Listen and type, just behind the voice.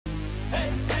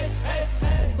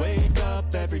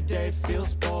every day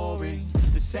feels boring.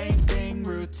 The same thing,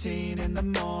 routine in the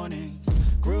morning.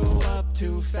 Grew up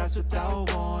too fast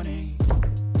without warning.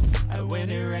 And when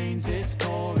it rains it's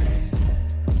pouring.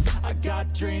 I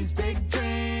got dreams, big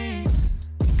dreams.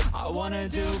 I wanna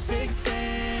do big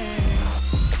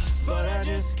things, but I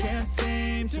just can't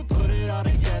seem to put it all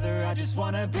together. I just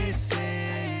wanna be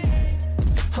seen.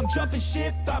 I'm jumping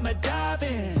ship, I'ma dive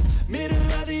in. Middle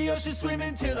of the ocean,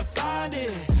 swimming till I find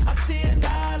it. I see an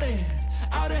island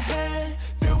out ahead,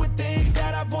 filled with things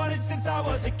that I've wanted since I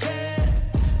was a kid.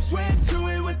 Swim through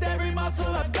it with every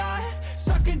muscle I've got,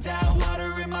 sucking down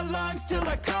water in my lungs till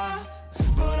I cough.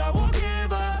 But I won't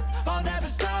give up, I'll never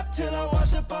stop till I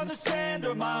wash up on the sand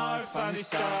or my heart finally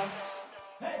stops.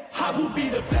 I will be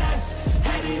the best,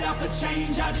 headed out for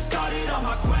change. I just started on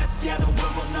my quest. Yeah, the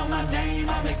world will know my name.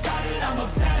 I'm excited, I'm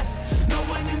obsessed. No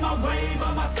one in my way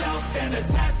but myself and a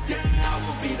test. Yeah, I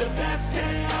will be the best.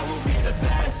 Yeah, I will be the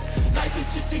best. Life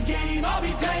is just a game, I'll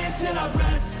be playing till I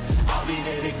rest. I'll be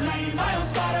there to claim my own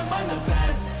spot among the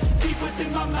best. Deep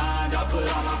within my mind, I'll put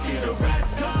all my fear to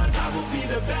rest. Cause I will be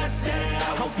the best. Yeah,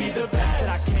 I will be the best.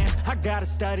 I can, I gotta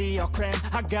study, I'll cram.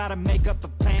 I gotta make up a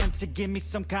plan to give me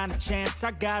some kind of chance.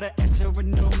 I gotta enter a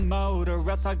new mode or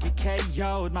else I'll get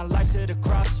KO'd. My life's at a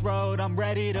crossroad, I'm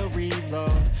ready to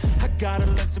reload. I gotta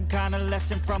learn some kind of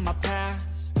lesson from my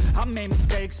past. I made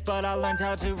mistakes but I learned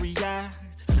how to react.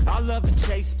 I love the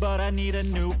chase but I need a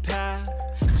new path,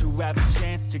 to have a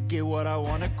chance to get what I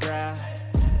wanna grab.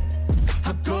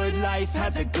 A good life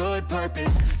has a good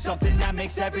purpose, something that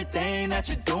makes everything that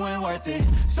you're doing worth it.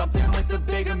 Something with a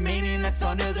bigger meaning that's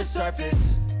under the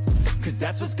surface, cause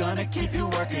that's what's gonna keep you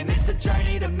working. It's a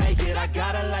journey to make it, I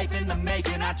got a life in the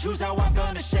making. I choose how I'm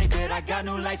gonna shape it, I got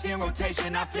new lights in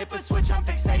rotation. I flip a switch, I'm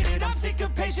fixated, I'm sick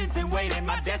of patience and waiting.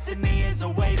 My destiny is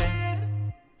awaiting.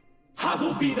 I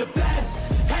will be the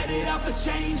best, headed out for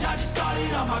change. I just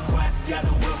started on my quest. Yeah,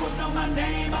 the world will know my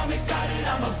name. I'm excited,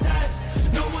 I'm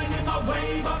obsessed. No one in my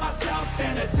way but myself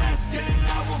and a test. Yeah,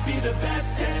 I will be the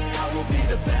best. Yeah, I will be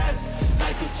the best.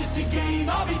 Life is just a game,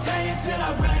 I'll be playing till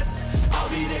I rest. I'll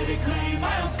be there to claim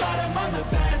my own spot among the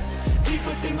best. Deep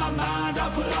within my mind,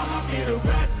 I'll put all my fear to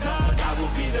rest. Cause I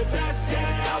will be the best.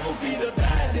 Yeah, I will be the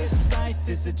best. This life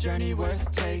is a journey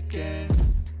worth taking.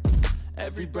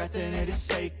 Every breath in it is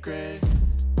sacred.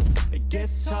 It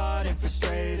gets hard and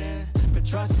frustrating, but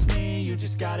trust me, you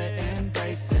just gotta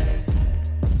embrace it.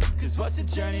 Cause what's a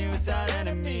journey without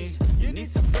enemies? You need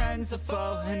some friends, a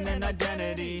foe, and an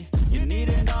identity. You need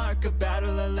an arc, a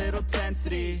battle, a little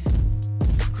tensity.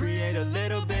 Create a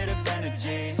little bit of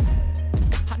energy.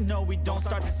 I know we don't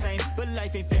start the same, but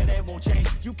life ain't fair, that won't change.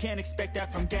 You can't expect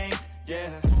that from games, yeah.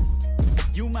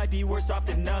 You might be worse off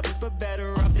than others, but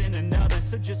better off than another.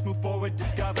 So just move forward,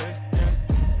 discover, yeah.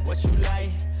 What you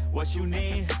like, what you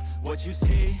need, what you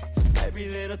see. Every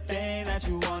little thing that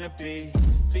you wanna be.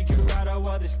 Figure out how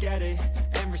others get it,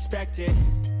 and respect it.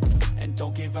 And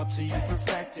don't give up till you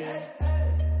perfect it.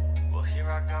 Well,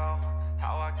 here I go,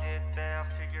 how I get there,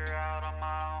 I'll figure out on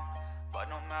my own. But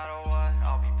no matter what,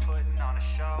 I'll be putting on a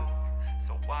show.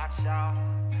 So watch out,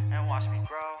 and watch me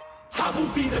grow. I will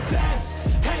be the best,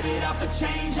 headed out for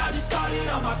change. I just started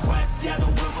on my quest. Yeah, the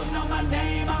world will know my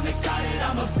name. I'm excited,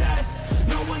 I'm obsessed.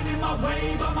 No one in my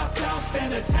way but myself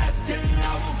and a test. Yeah,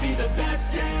 I will be the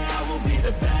best. Yeah, I will be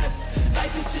the best.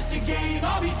 Life is just a game,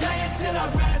 I'll be playing till I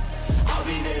rest. I'll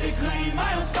be there to claim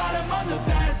my own spot among the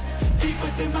best. Deep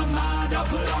within my mind, I'll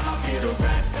put all my fear to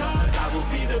rest. Cause I will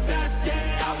be the best.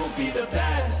 Yeah, I will be the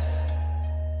best.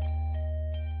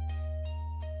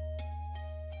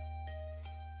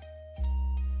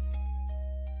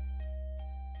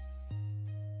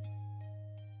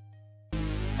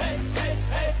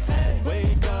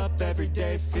 Every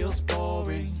day feels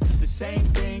boring. The same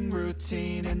thing,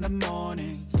 routine in the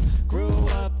morning. Grew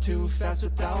up too fast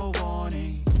without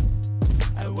warning.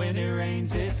 And when it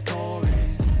rains it's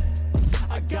pouring.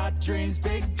 I got dreams,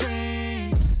 big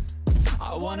dreams.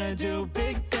 I wanna do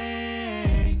big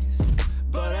things,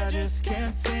 but I just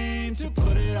can't seem to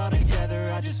put it all together.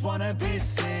 I just wanna be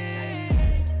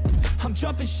seen. I'm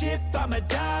jumping ship, I'ma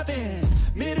dive in.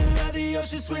 Middle of the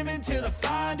ocean, swimming till I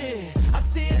find it. I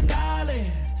see an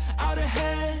island out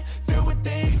ahead, filled with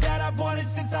things that I've wanted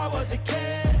since I was a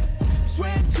kid.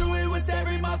 Swim through it with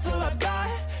every muscle I've got,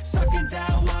 sucking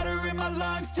down water in my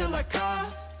lungs till I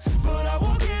cough. But I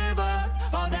won't give up,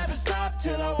 I'll never stop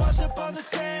till I wash up on the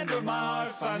sand or my heart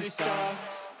finally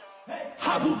stops.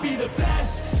 I will be the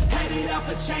best, headed out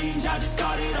for change. I just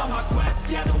started on my quest.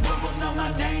 Yeah, the world will know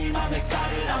my name. I'm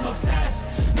excited, I'm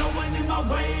obsessed. No one in my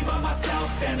way but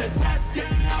myself and a test. Yeah,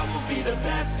 I will be the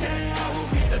best. Yeah, I will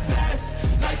be the best.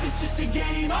 Life is just a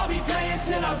game, I'll be playing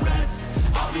till I rest.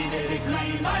 I'll I'll be there to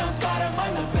claim my own spot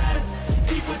among the best.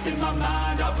 Deep within my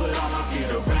mind, I'll put all my fear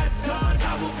to rest. Cause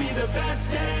I will be the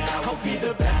best, yeah, I will be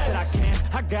the best that I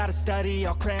can. I gotta study,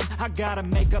 I'll cram, I gotta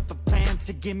make up a plan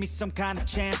to give me some kind of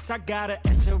chance. I gotta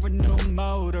enter a new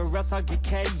mode or else I'll get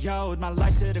KO'd. My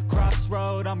life's at a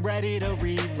crossroad, I'm ready to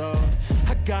reload.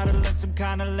 I gotta learn some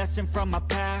kind of lesson from my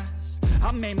past.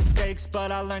 I made mistakes,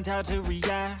 but I learned how to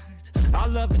react. I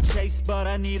love the chase, but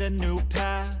I need a new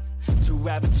path to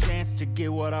have a chance to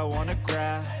get what I wanna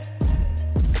grab.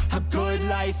 A good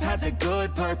life has a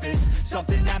good purpose,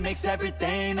 something that makes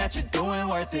everything that you're doing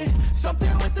worth it.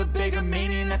 Something with a bigger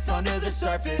meaning that's under the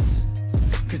surface,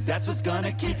 cause that's what's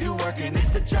gonna keep you working.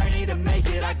 It's a journey to make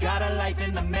it, I got a life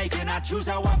in the making. I choose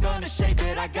how I'm gonna shape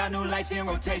it, I got new lives in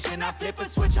rotation. I flip a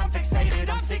switch, I'm fixated,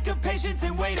 I'm sick of patience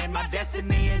and waiting. My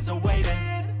destiny is awaiting.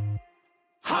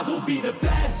 I will be the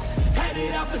best,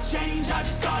 headed out for change. I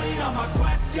just started on my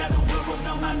quest. Yeah, the world will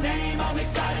know my name, I'm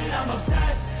excited, I'm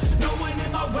obsessed. No one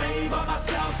in my way but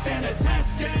myself and a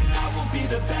test. Yeah, I will be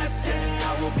the best, yeah,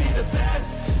 I will be the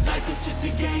best. Life is just a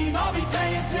game, I'll be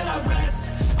playing till I rest.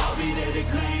 I'll be there to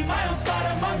claim my own spot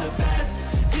among the best.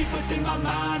 Deep within my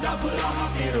mind, I'll put all my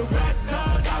fear to rest.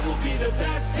 Cause I will be the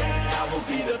best, yeah, I will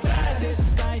be the best.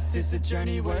 This life is a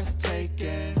journey worth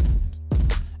taking.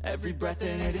 Every breath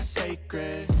in it is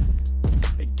sacred.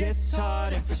 It gets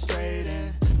hard and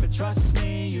frustrating, but trust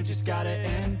me, you just gotta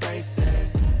embrace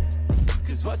it.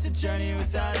 Cause what's a journey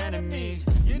without enemies?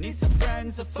 You need some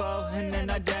friends, a foe, and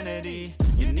an identity.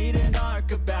 You need an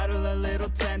arc, a battle, a little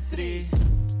tensity.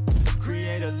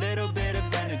 Create a little bit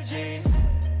of energy.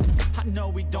 I know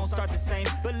we don't start the same,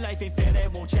 but life ain't fair,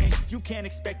 that won't change. You can't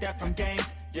expect that from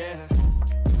games, yeah.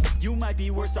 You might be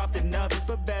worse off than others,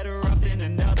 but better off than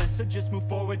another. So just move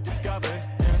forward, discover,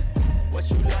 yeah. What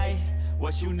you like,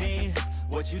 what you need,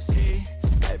 what you see.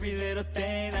 Every little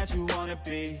thing that you wanna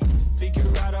be. Figure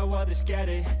out how others get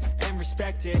it, and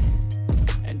respect it.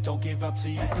 And don't give up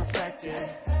till you perfect it.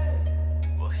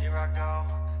 Well, here I go,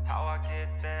 how I get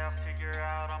there, I'll figure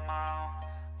out on my own.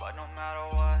 But no matter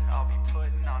what, I'll be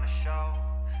putting on a show.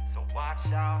 So watch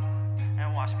out,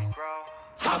 and watch me grow.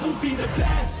 I will be the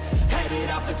best, headed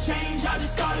out for change. I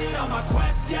just started on my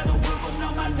quest. Yeah, the world will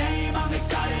know my name, I'm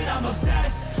excited, I'm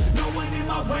obsessed. No one in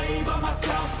my way but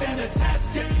myself and a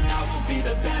test. Yeah, I will be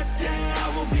the best, yeah,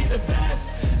 I will be the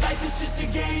best. Life is just a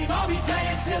game, I'll be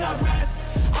playing till I rest.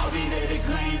 I'll be there to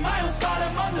claim my own spot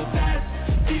among the best.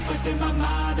 Deep within my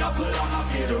mind, I'll put all my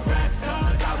fear to rest.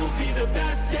 Cause I will be the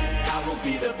best, yeah, I will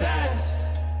be the best.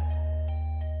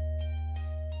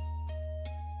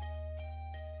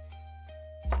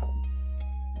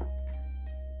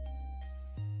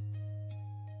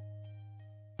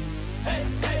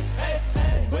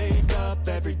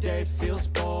 Every day feels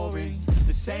boring,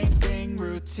 the same thing,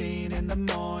 routine in the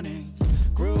morning.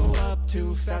 Grew up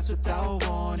too fast without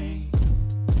warning,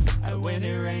 and when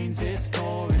it rains it's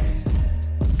pouring.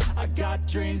 I got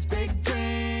dreams, big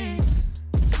dreams,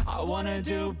 I wanna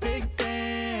do big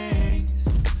things,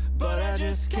 but I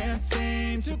just can't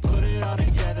seem to put it all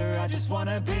together. I just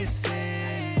wanna be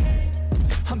seen.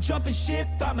 I'm jumping ship,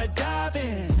 I'm a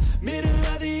diving, middle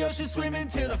of the ocean, swimming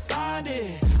till I find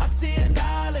it. I see an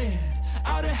island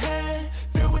out ahead,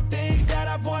 filled with things that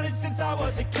I've wanted since I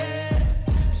was a kid.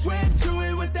 Swim to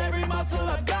it with every muscle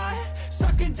I've got,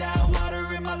 sucking down water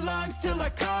in my lungs till I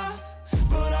cough.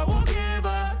 But I won't give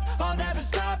up, I'll never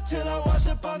stop till I wash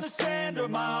up on the sand or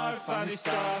my heart finally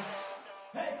stops.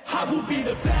 I will be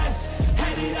the best,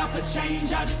 headed out for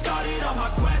change. I just started on my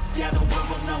quest. Yeah, the world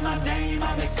will know my name,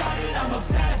 I'm excited, I'm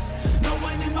obsessed. No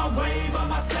one in my way but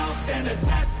myself and a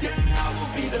test. Yeah, I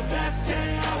will be the best,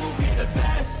 yeah, I will be the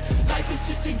best. Life is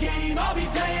just a game, I'll be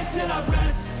playing till I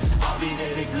rest. I'll be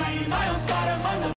there to claim my own spot.